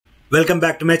Welcome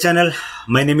back to my channel.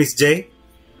 My name is Jay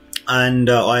and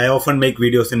I often make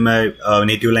videos in my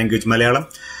native language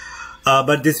Malayalam.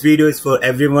 But this video is for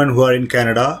everyone who are in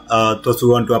Canada, those who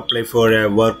want to apply for a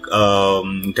work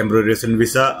temporary resident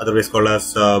visa, otherwise called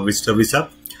as visitor visa.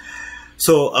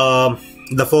 So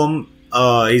the form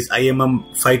is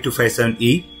IMM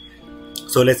 5257E.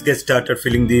 So let's get started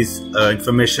filling this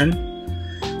information,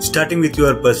 starting with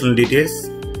your personal details.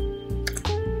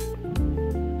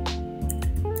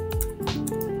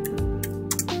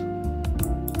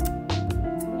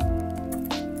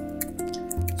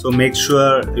 So make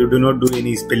sure you do not do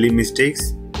any spelling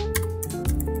mistakes.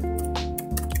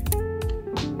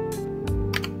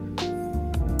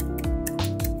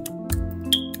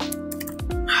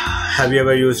 Have you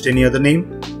ever used any other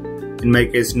name? In my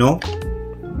case, no.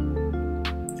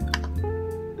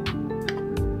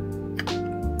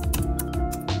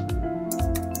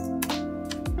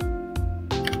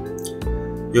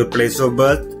 Your place of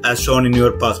birth as shown in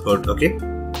your passport, okay?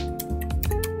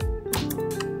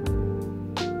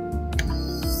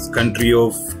 Country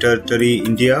of territory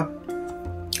India,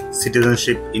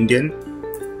 citizenship Indian.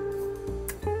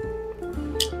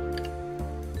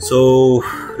 So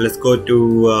let's go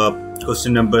to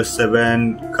question number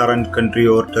 7. Current country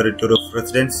or territory of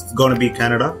residence. It's gonna be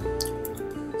Canada.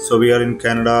 So we are in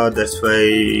Canada, that's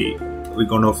why we're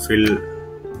gonna fill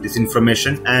this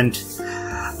information. And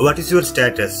what is your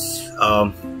status?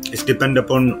 It's depend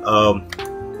upon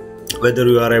whether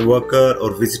you are a worker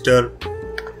or visitor,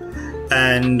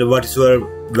 and what is your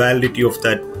validity of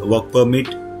that work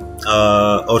permit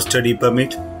or study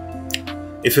permit.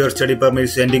 If your study permit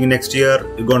is ending next year,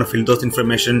 you're gonna fill those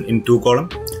information in 2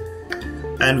 columns.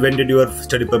 And when did your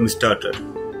study permit started?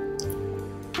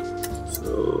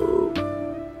 So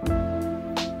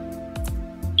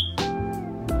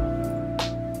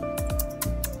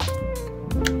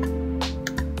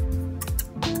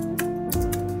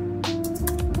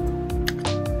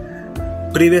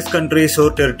previous countries or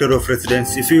territory of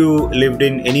residence. If you lived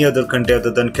in any other country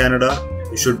other than Canada,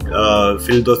 you should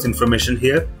fill those information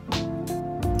here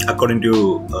according to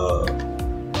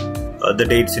the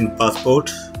dates in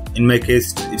passport. In my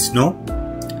case, it's no.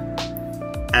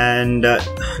 And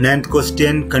 9th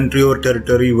question, country or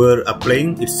territory we're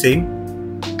applying, it's same.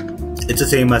 It's the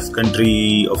same as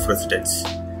country of residence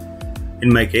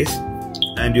in my case.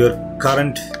 And your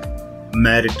current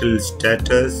marital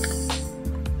status.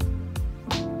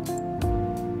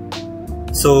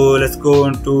 So let's go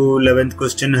on to 11th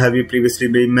question. Have you previously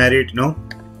been married? No.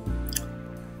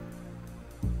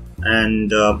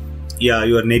 And yeah,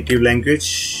 your native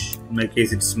language. In my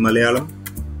case, it's Malayalam.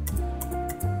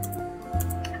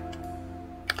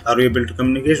 Are you able to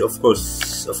communicate? Of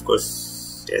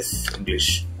course, yes,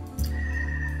 English.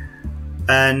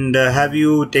 And have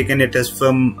you taken a test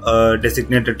from a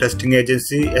designated testing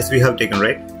agency? Yes, we have taken,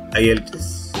 right?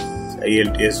 IELTS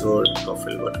or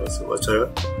TOEFL,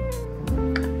 whatsoever.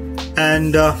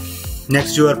 And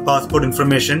next, your passport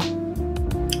information.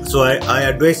 So I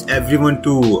advise everyone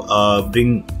to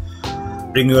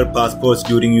bring your passports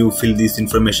during you fill this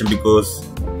information, because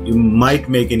you might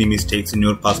make any mistakes in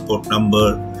your passport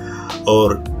number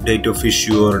or date of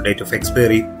issue or date of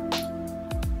expiry.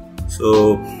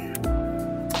 So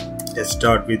let's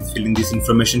start with filling this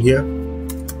information here.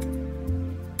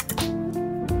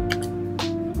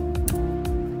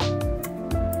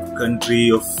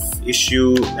 Country of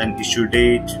issue and issue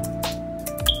date.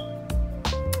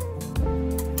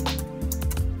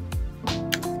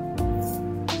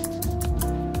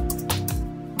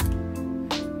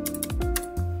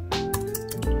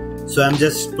 So I'm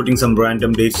just putting some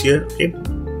random dates here, okay?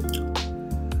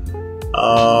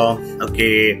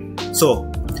 Okay, so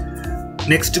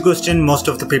next question, most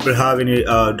of the people have any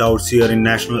doubts here in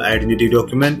national identity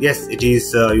document. Yes, it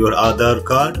is your Aadhaar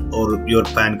card or your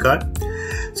PAN card.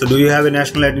 So do you have a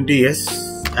national identity?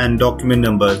 Yes. And document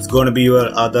number, it's going to be your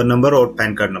Aadhaar number or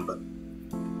PAN card number.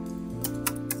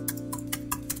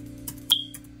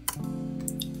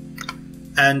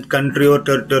 And country or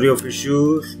territory of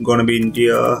issue, going to be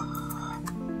India.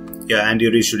 Yeah, and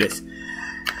your issue dates.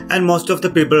 And most of the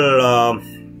people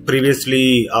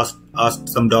previously asked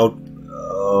some doubt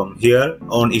here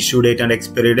on issue date and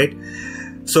expiry date.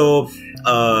 So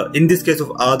in this case of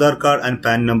Aadhaar card and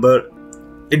PAN number,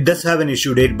 it does have an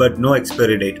issue date but no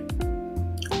expiry date.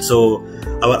 So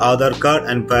our Aadhaar card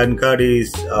and PAN card is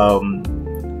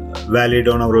valid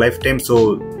on our lifetime.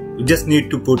 So you just need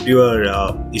to put your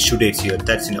issue dates here.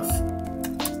 That's enough.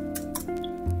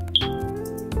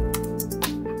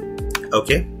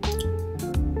 Okay.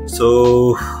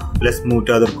 So let's move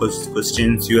to other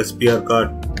questions. USPR card,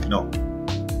 no.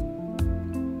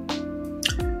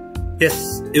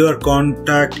 Yes, your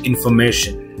contact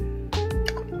information.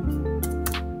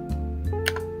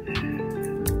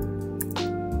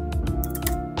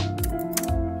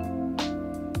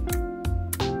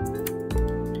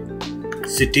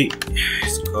 City,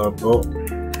 Scarborough,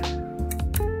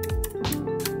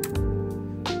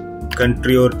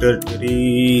 country or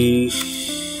territory,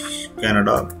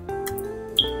 Canada,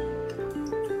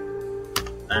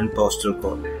 and postal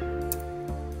code.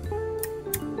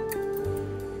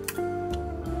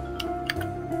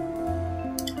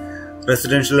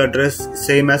 Residential address,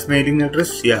 same as mailing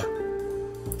address, yeah.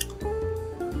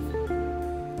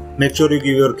 Make sure you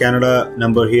give your Canada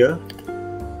number here.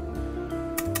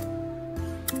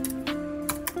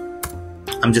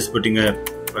 I'm just putting a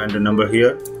random number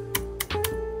here.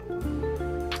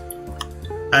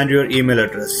 And your email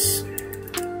address.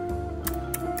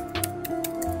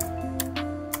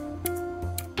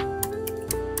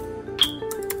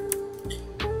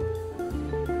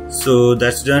 So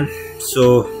that's done.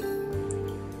 So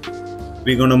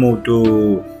we're gonna move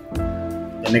to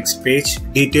the next page,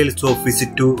 details of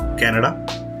visit to Canada.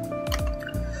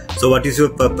 So what is your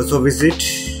purpose of visit?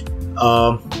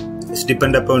 It's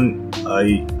depend upon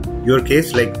your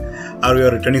case, like are you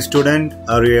a returning student,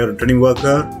 are you a returning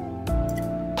worker?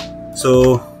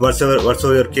 So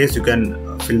whatsoever your case, you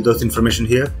can fill those information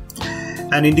here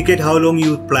and indicate how long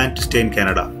you plan to stay in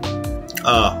Canada.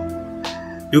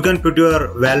 You can put your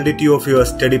validity of your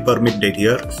study permit date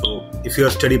here. So if your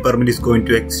study permit is going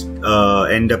to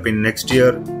end up in next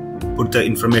year, put the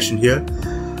information here.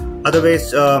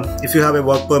 Otherwise, if you have a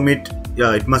work permit,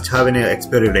 yeah, it must have an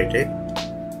expiry date, eh?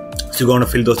 So you're going to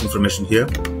fill those information here.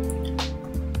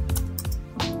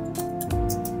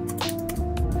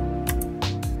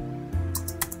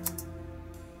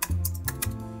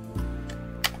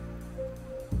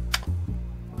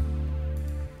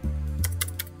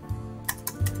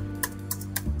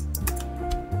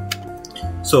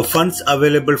 So funds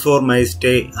available for my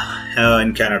stay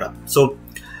in Canada. So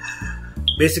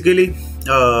basically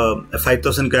a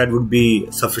 5,000 CAD would be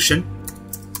sufficient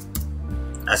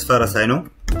as far as I know.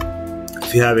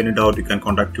 If you have any doubt, you can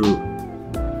contact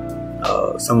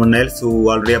someone else who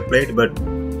already applied, but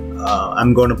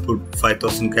I'm going to put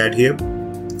 5,000 CAD here.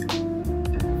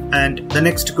 And the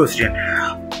next question,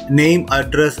 name,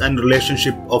 address and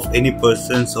relationship of any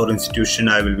persons or institution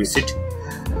I will visit.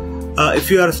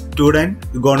 If you are a student,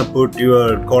 you're going to put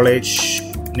your college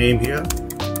name here,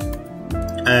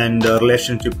 and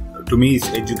relationship to me is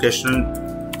educational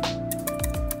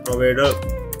provider.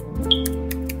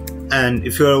 And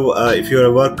if you're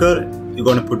a worker, you're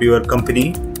going to put your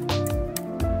company,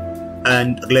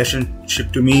 and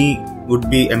relationship to me would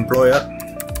be employer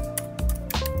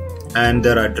and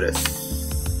their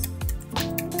address.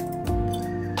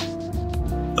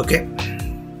 Okay,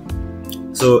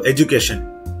 so education.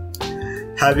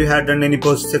 Have you had done any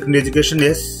post-secondary education?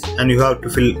 Yes, and you have to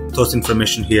fill those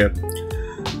information here.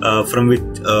 From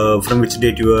which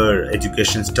date your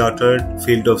education started,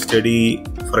 field of study,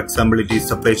 for example it is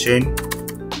supply chain,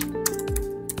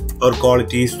 or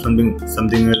quality is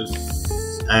something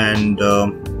else, and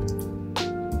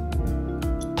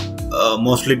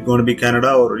mostly it's going to be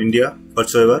Canada or India,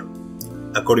 whatsoever,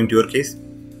 according to your case.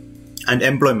 And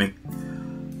employment.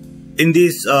 In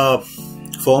these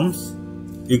forms,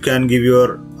 you can give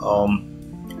your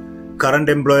current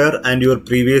employer and your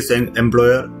previous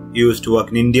employer. You used to work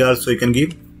in India also you can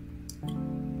give.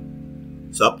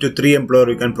 So up to 3 employer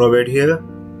you can provide here.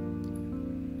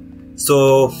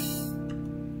 So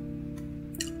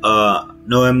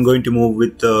now I'm going to move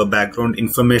with background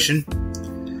information.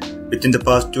 Within the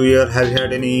past 2 years, have you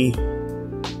had any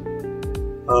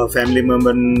family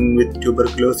member with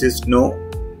tuberculosis? No.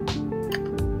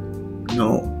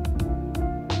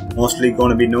 Mostly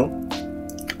gonna be no.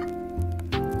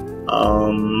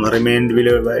 Remained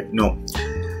below white? No.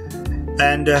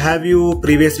 And have you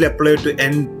previously applied to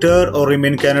enter or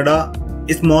remain in Canada?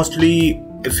 It's mostly,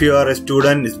 if you are a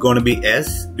student, it's going to be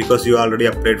yes, because you already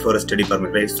applied for a study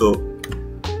permit, right? So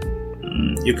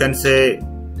you can say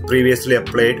previously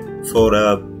applied for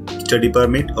a study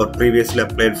permit, or previously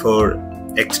applied for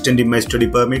extending my study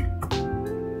permit,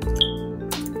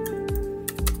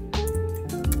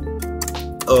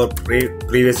 or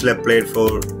previously applied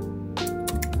for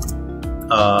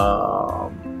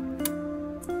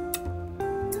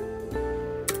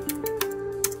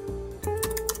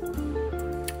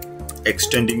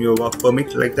extending your work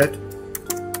permit, like that.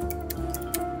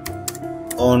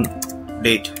 On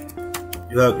date,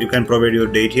 you can provide your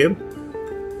date here.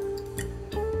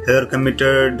 Here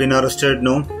committed, been arrested?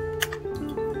 No.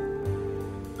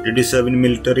 Did you serve in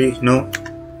military? No.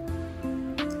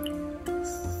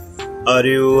 Are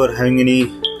you having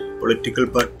any Political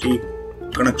party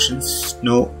connections,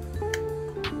 no.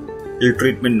 Ill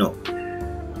treatment, no.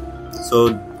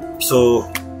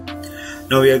 So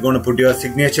now we are going to put your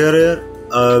signature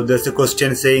here. There's a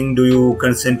question saying, do you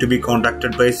consent to be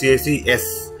contacted by CIC?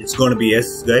 Yes, it's going to be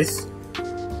yes, guys.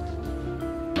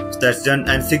 So that's done.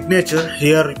 And signature,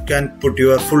 here you can put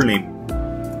your full name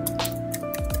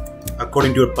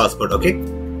according to your passport, okay?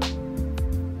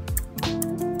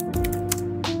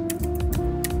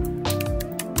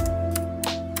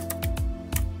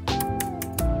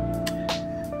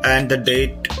 And the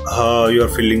date you are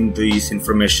filling this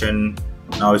information.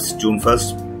 Now it's June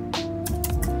 1st.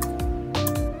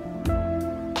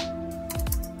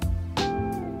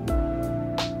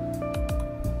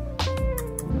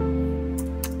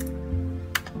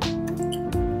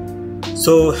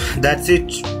 So that's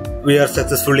it. We are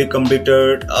successfully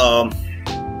completed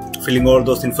filling all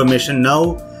those information.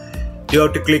 Now you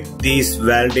have to click this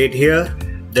validate here.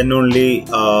 Then only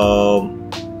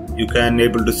you can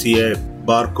able to see a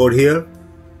barcode here.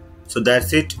 So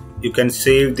that's it. You can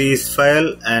save this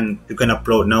file and you can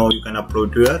upload. Now you can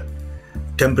upload to your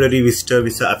temporary visitor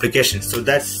visa application. So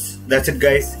that's it,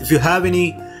 guys. If you have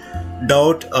any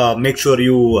doubt, make sure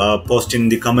you post in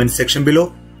the comment section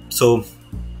below. So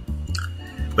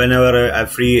whenever I'm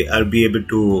free, I'll be able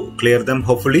to clear them,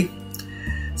 hopefully.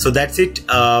 So that's it.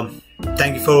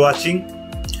 Thank you for watching.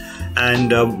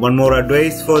 And one more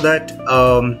advice for that,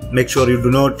 make sure you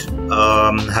do not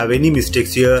have any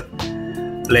mistakes here,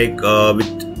 like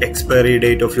with expiry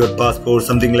date of your passport,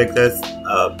 something like that.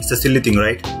 It's a silly thing,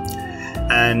 right?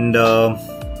 And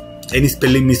any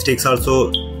spelling mistakes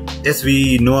also. Yes,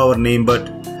 we know our name, but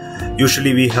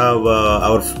usually we have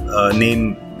our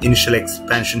name initial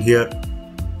expansion here.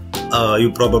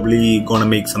 You probably gonna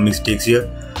make some mistakes here,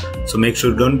 so make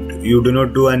sure you do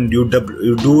not do, and you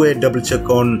do a double check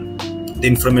on the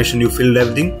information you filled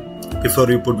everything before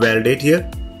you put validate here.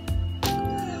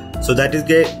 So that's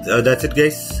it,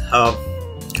 guys.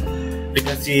 We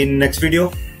can see in next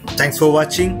video. Thanks for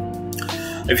watching.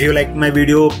 If you like my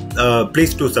video,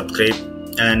 please do subscribe,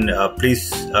 and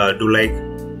please do like.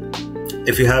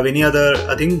 If you have any other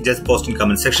thing, just post in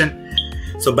comment section.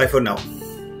 So bye for now.